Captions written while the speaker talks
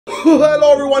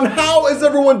Hello everyone, how is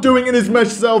everyone doing? It is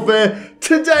MessYourself here.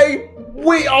 Today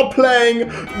we are playing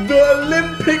the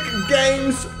Olympic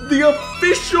Games, the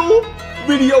official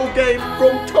video game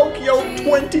from Tokyo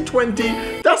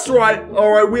 2020. That's right,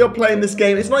 alright, we are playing this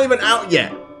game. It's not even out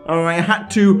yet. Alright, I had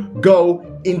to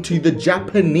go into the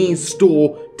Japanese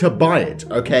store to buy it,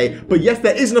 okay? But yes,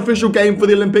 there is an official game for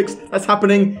the Olympics that's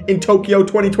happening in Tokyo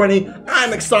 2020.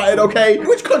 I'm excited, okay?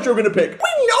 Which country we're gonna pick?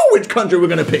 We know which country we're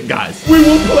gonna pick, guys. We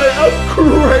will play as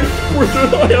Great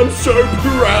Britain. I am so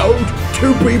proud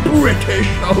to be British,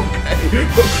 okay?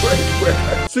 For Great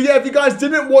Britain. So yeah, if you guys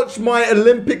didn't watch my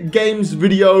Olympic Games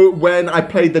video when I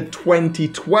played the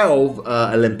 2012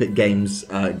 Olympic Games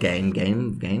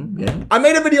game. I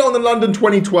made a video on the London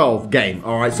 2012 game,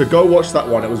 all right? So go watch that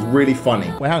one. It was really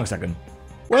funny. Wait, hang on a second.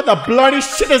 Where the bloody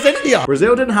shit is India?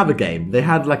 Brazil didn't have a game. They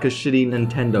had like a shitty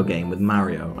Nintendo game with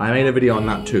Mario. I made a video on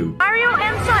that too. Mario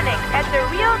and Sonic at the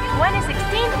Rio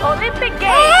 2016 Olympic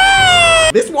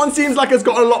Games. This one seems like it's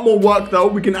got a lot more work though.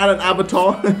 We can add an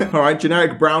avatar. All right,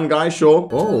 generic brown guy, sure.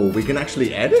 Oh, we can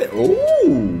actually edit.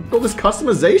 Oh, all this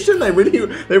customization. They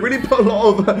really put a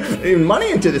lot of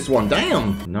money into this one.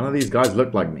 Damn. None of these guys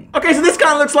look like me. Okay, so this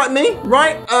kind of looks like me,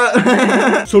 right?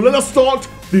 So let us start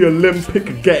the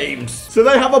Olympic Games. So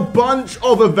they have a bunch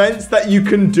of events that you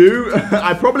can do.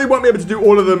 I probably won't be able to do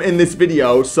all of them in this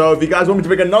video. So if you guys want me to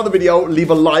make another video, leave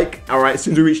a like. All right, as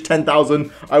soon as we reach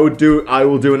 10,000, I will do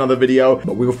another video.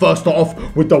 But we will first start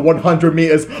off with the 100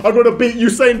 meters. I'm gonna beat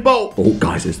Usain Bolt. Oh,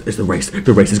 guys, it's the race.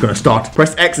 The race is gonna start.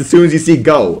 Press X as soon as you see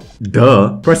go.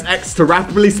 Duh. Press X to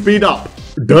rapidly speed up.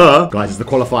 Duh. Guys, it's the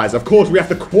qualifiers. Of course, we have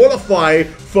to qualify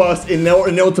first in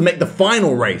order to make the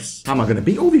final race. How am I going to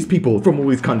beat all these people from all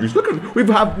these countries? Look, we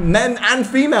have men and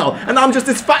female, and I'm just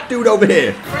this fat dude over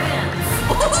here.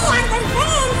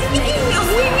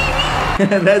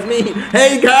 There's me.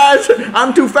 Hey, guys,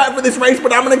 I'm too fat for this race,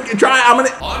 but I'm going to try.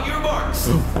 On your marks.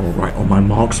 All right, on my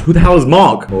marks. Who the hell is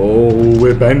Mark? Oh,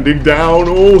 we're bending down.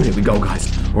 Oh, here we go, guys.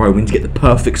 All right, we need to get the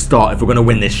perfect start if we're going to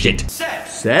win this shit.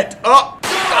 Set up.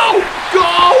 Go!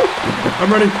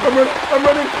 I'm running.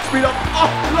 Speed up. Oh,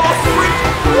 last sprint.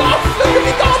 Oh, look at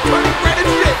me go. I'm turning red and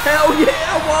shit. Hell yeah,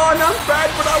 I won. I'm bad,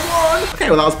 but I won. Okay,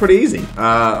 well, that was pretty easy.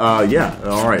 Yeah.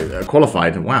 All right,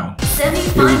 qualified. Wow.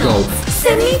 Here we go.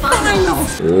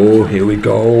 Semi-finals. Oh, here we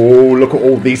go. Look at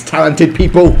all these talented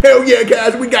people. Hell yeah,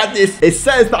 guys, we got this. It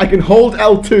says that I can hold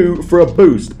L2 for a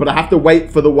boost, but I have to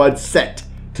wait for the word set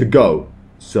to go.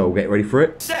 So get ready for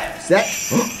it. Set.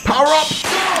 Power up.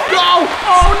 Go!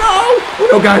 Oh no! Oh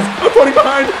no, guys! I'm falling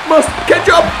behind! Must catch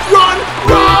up! Run!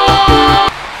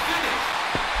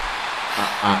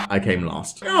 I came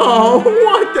last. Oh,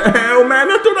 what the hell, man?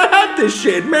 I thought I had this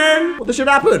shit, man. What the shit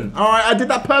happened? All right, I did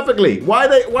that perfectly. Why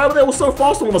were they all so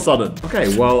fast all of a sudden?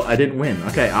 Okay, well, I didn't win.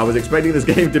 Okay, I was expecting this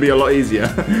game to be a lot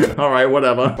easier. All right,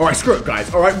 whatever. All right, screw it,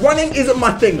 guys. All right, running isn't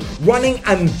my thing. Running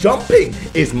and jumping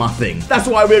is my thing. That's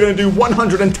why we're gonna do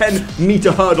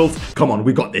 110-meter hurdles. Come on,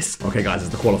 we got this. Okay, guys,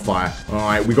 it's the qualifier. All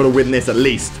right, we gotta win this at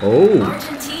least. Oh.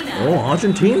 Argentina. Oh,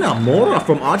 Argentina. Mora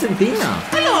from Argentina.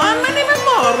 Hello, my name is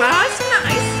Mora. It's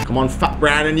nice. Come on, fat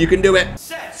Brandon, you can do it.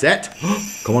 Set.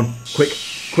 Come on, quick.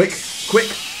 Go.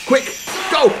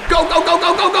 Jump. Oh,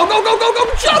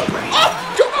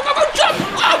 jump.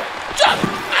 Oh, jump.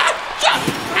 Jump.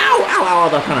 Ow,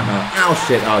 that kind of hurt. Ow,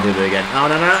 shit. Oh, I did it again. Oh,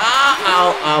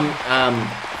 no.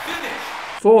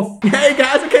 Fourth. Hey,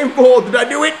 guys, I came fourth. Did I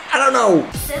do it? I don't know.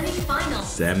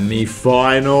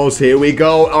 Semi-finals. Here we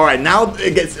go. All right, now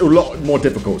it gets a lot more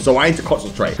difficult, so I need to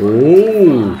concentrate.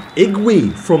 Oh,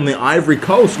 Igwe from the Ivory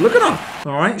Coast. Look at her.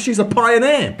 All right, she's a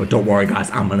pioneer. But don't worry, guys,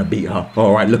 I'm gonna beat her.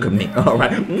 All right, look at me. All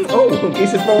right. Oh,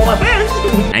 this is for all my fans.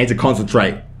 I need to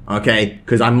concentrate, okay?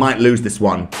 Because I might lose this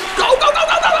one. Go.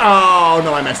 Oh,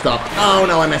 no, I messed up. Oh,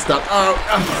 no.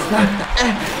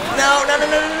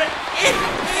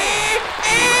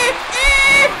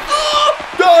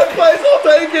 Third place, I'll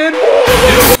take it.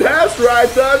 That's right,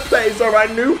 third place. All right,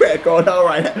 new record. All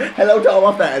right. Hello to all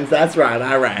my fans. That's right,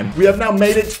 I ran. We have now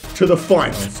made it to the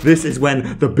finals. This is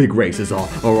when the big races are.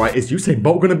 All right, is Usain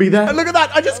Bolt gonna be there? And look at that,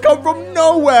 I just come from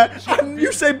nowhere. And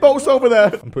Usain Bolt's over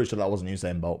there. I'm pretty sure that wasn't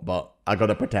Usain Bolt, but I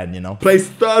gotta pretend, you know. Place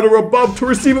third or above to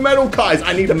receive a medal. Guys,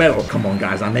 I need a medal. Come on,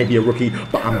 guys, I may be a rookie,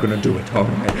 but I'm gonna do it. All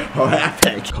right, I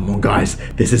take. Come on, guys,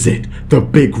 this is it. The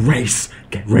big race.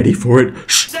 Get ready for it.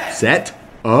 Shh. Set.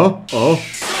 Oh,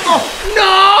 no,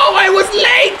 I was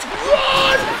late.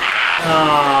 Run.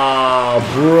 Oh,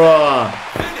 bruh.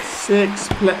 6th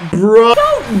place. Bro,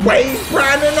 don't wait,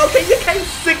 Brandon. Okay, you came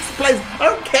 6th place. I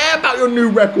don't care about your new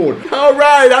record. All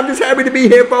right, I'm just happy to be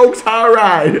here, folks. All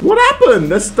right. What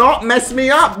happened? The start messed me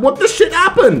up. What the shit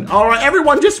happened? All right,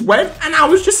 everyone just went, and I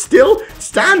was just still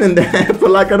standing there for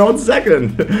like an odd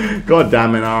second. God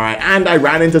damn it. All right, and I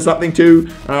ran into something too.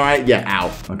 All right, yeah,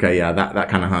 ow. Okay, yeah, that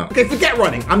kind of hurt. Okay, forget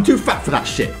running. I'm too fat for that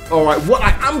shit. All right, what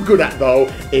I am good at, though,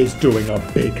 is doing a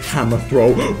big hammer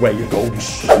throw where you go,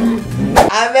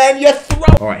 and then you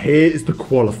throw. All right, here is the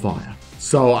qualifier.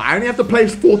 So I only have to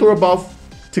place 4th or above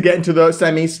to get into the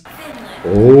semis.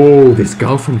 Oh, this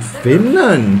girl from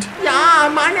Finland.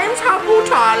 Yeah, my name's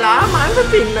Habutala. I'm from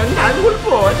Finland. I'm good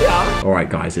for it, yeah. All right,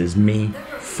 guys, it's me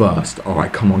first. All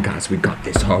right, come on, guys. We got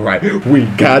this. All right, we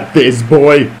got this,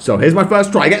 boy. So here's my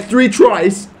first try. I get 3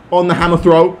 tries on the hammer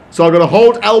throw. So I'm going to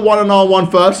hold L1 and R1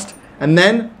 first. And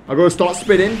then I'm going to start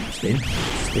spinning. Spin,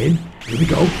 spin. Here we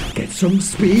go. Get some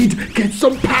speed. Get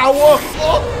some power.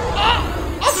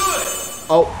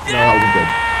 Oh, no, that wasn't good.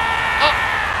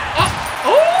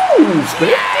 Oh, 50.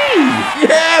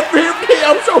 Yeah, 50.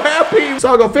 I'm so happy.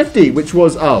 So I got 50, which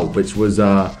was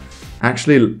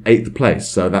actually 8th place.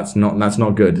 So that's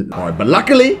not good. All right, but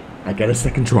luckily I get a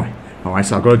second try. All right,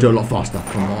 so I've got to do it a lot faster.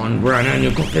 Come on, Brennan,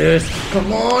 you got this.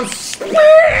 Come on.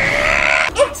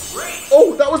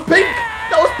 Oh, that was pink.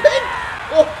 That was pink.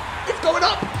 Oh, it's going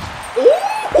up. Oh,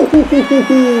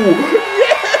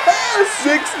 yeah,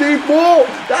 64.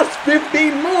 That's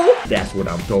 15 more. That's what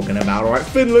I'm talking about. All right,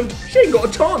 Finland, she ain't got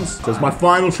a chance. So it's my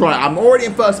final try. I'm already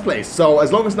in 1st place. So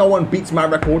as long as no one beats my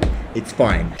record, it's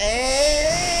fine.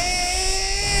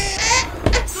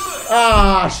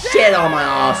 Ah, shit on my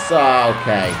ass.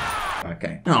 Okay.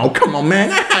 Okay. Oh, come on,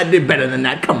 man. I did better than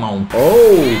that. Come on.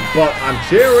 Oh, but I'm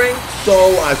cheering.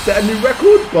 So I set a new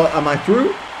record, but am I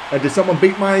through? Did someone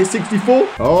beat my 64?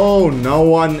 Oh, no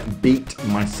one beat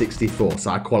my 64,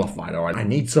 so I qualified. All right, I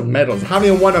need some medals. I haven't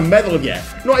even won a medal yet.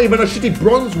 Not even a shitty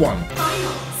bronze one.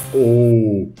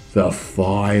 Oh, the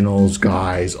finals,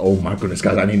 guys. Oh my goodness,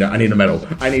 guys. I need a medal.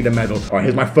 I need a medal. All right,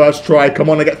 here's my first try. Come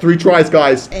on, I get 3 tries,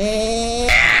 guys.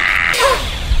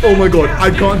 Oh my god,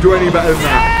 I can't do any better than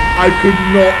that. I could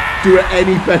not do it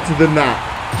any better than that.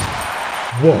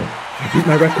 Whoa, I beat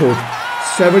my record.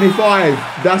 75.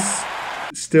 That's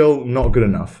still not good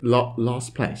enough.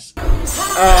 Last place. It's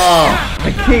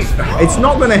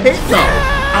not gonna hit though.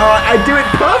 I do it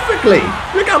perfectly.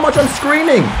 Look how much I'm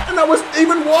screaming. And that was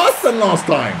even worse than last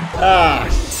time.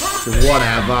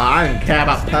 Whatever. I don't care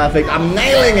about perfect. I'm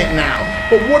nailing it now.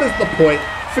 But what is the point?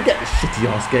 Forget the shitty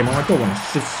ass game. I don't want to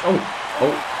shit.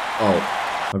 Oh.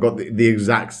 I got the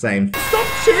exact same. Stop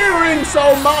cheering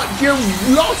so much. You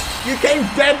lost. You came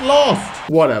dead last.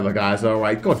 Whatever, guys. All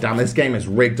right. God damn, this game is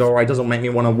rigged. All right. Doesn't make me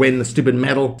want to win the stupid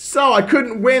medal. So I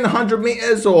couldn't win 100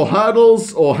 meters or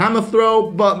hurdles or hammer throw,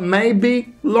 but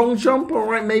maybe long jump. All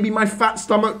right. Maybe my fat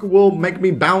stomach will make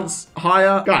me bounce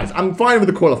higher. Guys, I'm fine with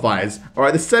the qualifiers. All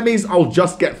right. The semis, I'll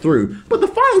just get through. But the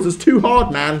finals is too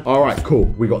hard, man. All right. Cool.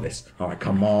 We got this. All right.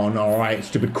 Come on. All right.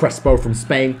 Stupid Crespo from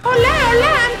Spain. Hola, hola.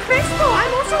 I'm Crespo.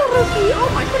 I'm also a rookie. Oh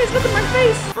my goodness, look at my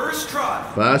face. First try.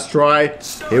 First try.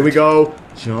 Here we go.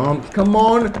 Jump. Come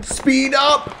on. Speed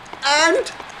up.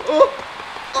 And... Oh.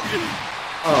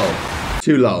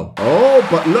 Too low. Oh,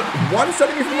 but look. 1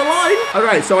 centimeter from the line. All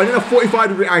right, so I need a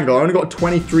 45-degree angle. I only got a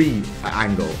 23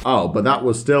 angle. Oh, but that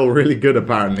was still really good,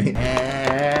 apparently.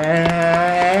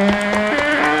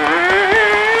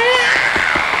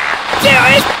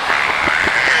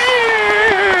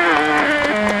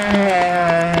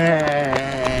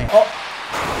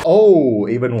 Oh,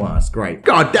 even worse. Great.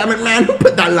 God damn it, man. Who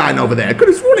put that line over there? Could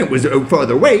have sworn it was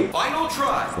further away. Final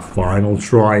try. The final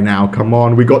try now. Come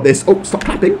on. We got this. Oh, stop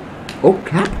clapping. Oh,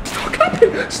 clap. Stop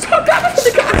clapping. Stop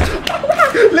clapping. All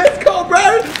right. Let's go,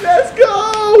 bro. Let's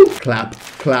go. Clap,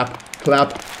 clap,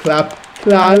 clap, clap, clap.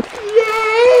 Yeah.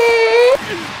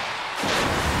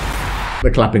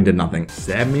 The clapping did nothing.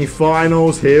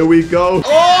 Semi-finals. Here we go.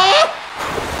 Oh!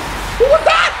 What was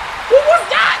that? What was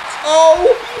that?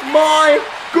 Oh, my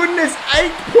goodness,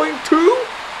 8.2?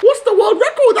 What's the world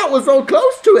record? That was so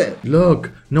close to it.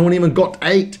 Look, no one even got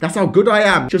 8. That's how good I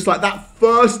am. Just like that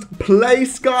first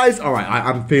place, guys. All right,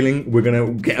 I'm feeling we're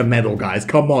going to get a medal, guys.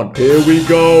 Come on. Here we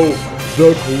go.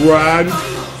 The grand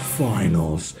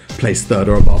finals. Place 3rd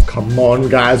or above. Come on,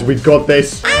 guys. We got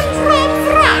this. I'm from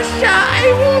Russia.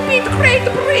 I will beat Great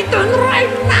Britain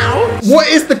right now. What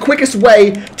is the quickest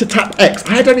way to tap X?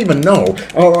 I don't even know.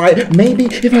 All right, maybe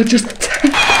if I just tap.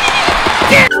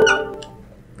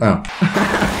 Oh.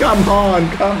 Come on,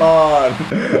 come on.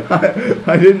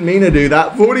 I didn't mean to do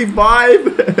that.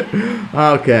 45?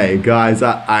 Okay, guys,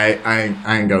 I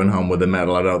ain't going home with a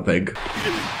medal, I don't think.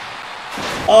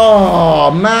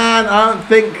 Oh, man, I don't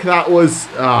think that was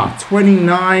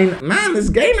 29. Man, this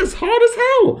game is hard as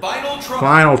hell. Final try.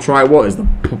 Final try. What is the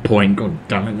point? God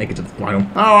damn it, make it to the final.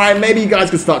 All right, maybe you guys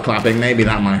can start clapping. Maybe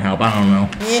that might help. I don't know.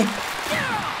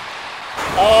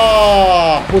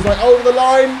 Oh, was I over the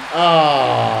line?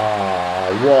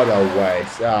 Oh, what a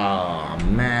waste. Oh,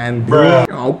 man. Bruh.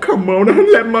 Oh, come on. I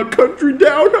let my country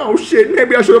down. Oh, shit.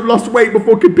 Maybe I should have lost weight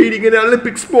before competing in an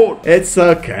Olympic sport. It's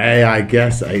okay, I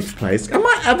guess. 8th place. Am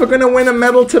I ever going to win a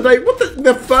medal today? What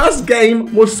the first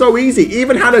game was so easy.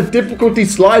 Even had a difficulty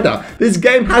slider. This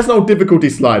game has no difficulty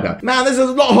slider. Man, this is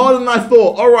a lot harder than I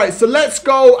thought. All right, so let's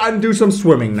go and do some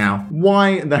swimming now.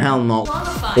 Why the hell not?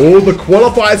 All the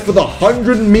qualifiers for the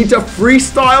 100-meter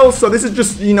freestyle. So this is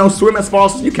just, you know, swim as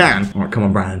fast as you can. All right, come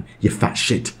on, Brandon. You fat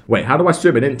shit. Wait, how do I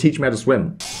swim? It didn't teach me how to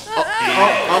swim. No,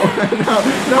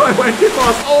 I went too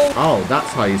fast. Oh,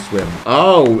 that's how you swim.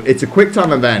 Oh, it's a quick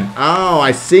time event. Oh,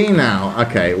 I see now.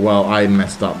 Okay, well, I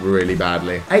messed up really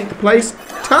badly. 8th place.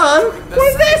 Turn. What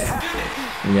is this?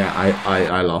 Yeah,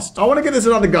 I lost. I want to give this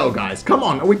another go, guys. Come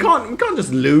on. We can't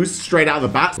just lose straight out of the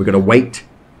bat. We're going to wait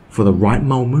for the right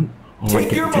moment. All right,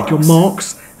 take your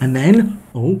marks. And then,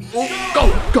 go.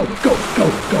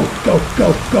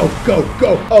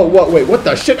 Oh, wait, what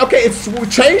the shit? Okay, it's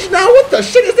changed now? What the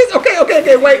shit is this?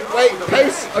 Okay, wait,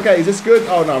 pace. Okay, is this good?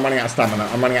 Oh, no, I'm running out of stamina.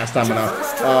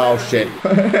 Oh, shit.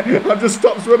 I've just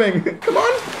stopped swimming. Come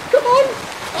on.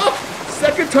 Oh,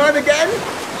 second turn again.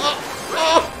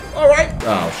 All right.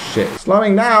 Oh, shit.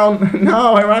 Slowing down.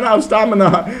 No, I ran out of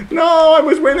stamina. No, I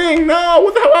was winning. No,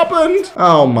 what the hell happened?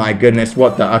 Oh, my goodness.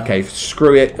 What the? Okay,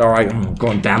 screw it. All right, I'm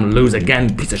going down, lose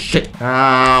again. Piece of shit.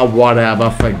 Ah, whatever.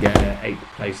 Forget it. 8th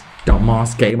place.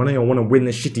 Dumbass game. I don't even want to win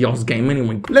this shitty ass game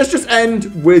anyway. Let's just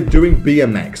end with doing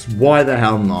BMX. Why the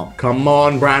hell not? Come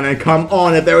on, Brandon. Come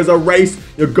on. If there is a race,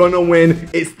 you're gonna win.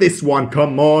 It's this one.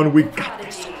 Come on. We got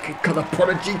this. Okay, color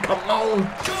prodigy. Come on.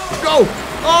 Go.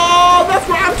 Oh, that's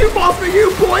right. I'm too fast for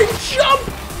you, boy. Jump.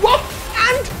 What?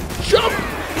 And jump.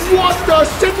 What the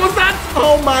shit was that?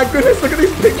 Oh my goodness, look at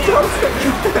these big jumps.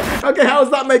 Okay, how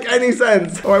does that make any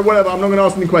sense? All right, whatever. I'm not going to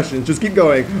ask any questions. Just keep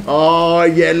going. Oh,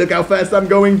 yeah, look how fast I'm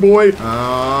going, boy.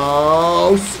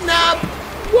 Oh, snap.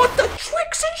 What the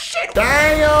tricks and shit?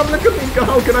 Damn, look at me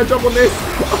go. Can I jump on this?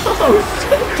 Oh,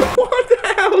 shit. What the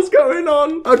hell's going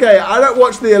on? Okay, I don't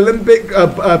watch the Olympic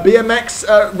BMX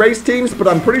race teams, but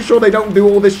I'm pretty sure they don't do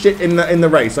all this shit in the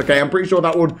race, okay? I'm pretty sure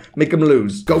that would make them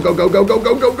lose. Go.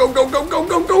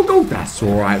 That's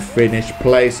all right. Finish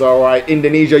place. All right,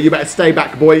 Indonesia, you better stay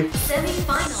back, boy.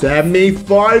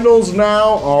 Semi-finals now.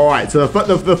 All right, so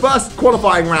the first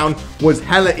qualifying round was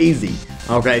hella easy.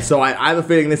 Okay, so I have a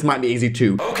feeling this might be easy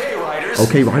too. Okay,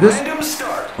 riders. Random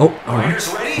start. Oh, all right.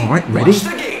 Riders ready? All right, ready? Watch the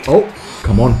game. Oh,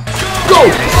 come on. Go!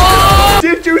 Oh!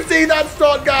 Did you see that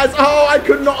start, guys? Oh, I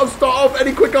could not have started off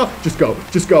any quicker. Just go.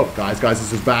 Guys,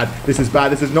 this is bad. This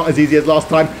is not as easy as last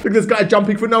time. Look at this guy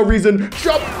jumping for no reason.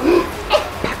 Jump. Oh,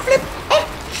 backflip. Oh,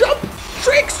 jump.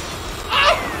 Tricks.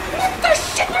 Oh, what the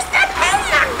shit was that? Oh,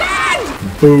 my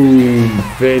God. Boom.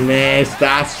 Finish.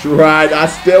 That's right. I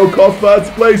still got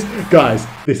first place. Guys,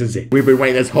 this is it. We've been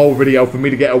waiting this whole video for me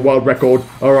to get a world record.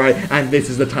 All right. And this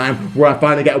is the time where I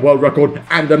finally get a world record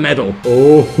and a medal.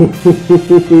 Oh,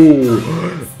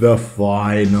 the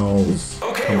finals.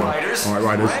 Okay, riders. All right,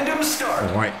 riders. Random start.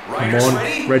 All right. Riders Come on.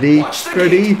 ready?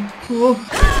 Ready? Oh,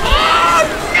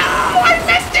 no. I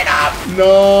messed it up.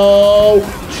 No.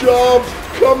 Jump.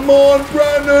 Come on,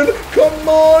 Brandon. Come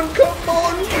on, go.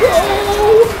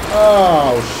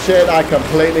 Oh, shit. I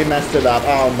completely messed it up.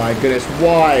 Oh, my goodness.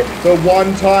 Why? The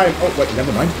one time. Oh, wait,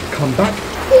 never mind. Come back.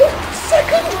 4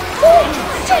 seconds.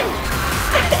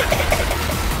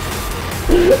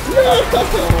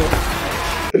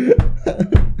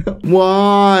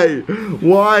 Why?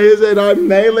 Why is it I'm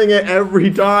nailing it every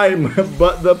time,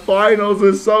 but the finals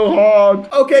is so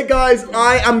hard? Okay, guys,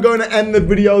 I am going to end the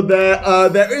video there.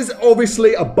 There is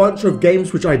obviously a bunch of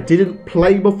games which I didn't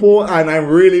play before, and I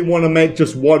really want to make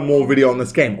just one more video on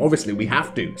this game. Obviously, we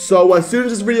have to. So as soon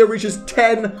as this video reaches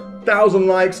 10,000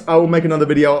 likes, I will make another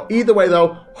video. Either way,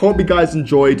 though, hope you guys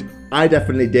enjoyed. I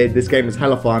definitely did. This game is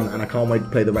hella fun, and I can't wait to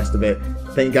play the rest of it.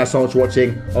 Thank you guys so much for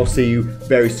watching. I'll see you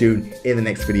very soon in the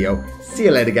next video. See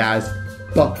you later, guys.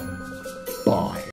 Bye.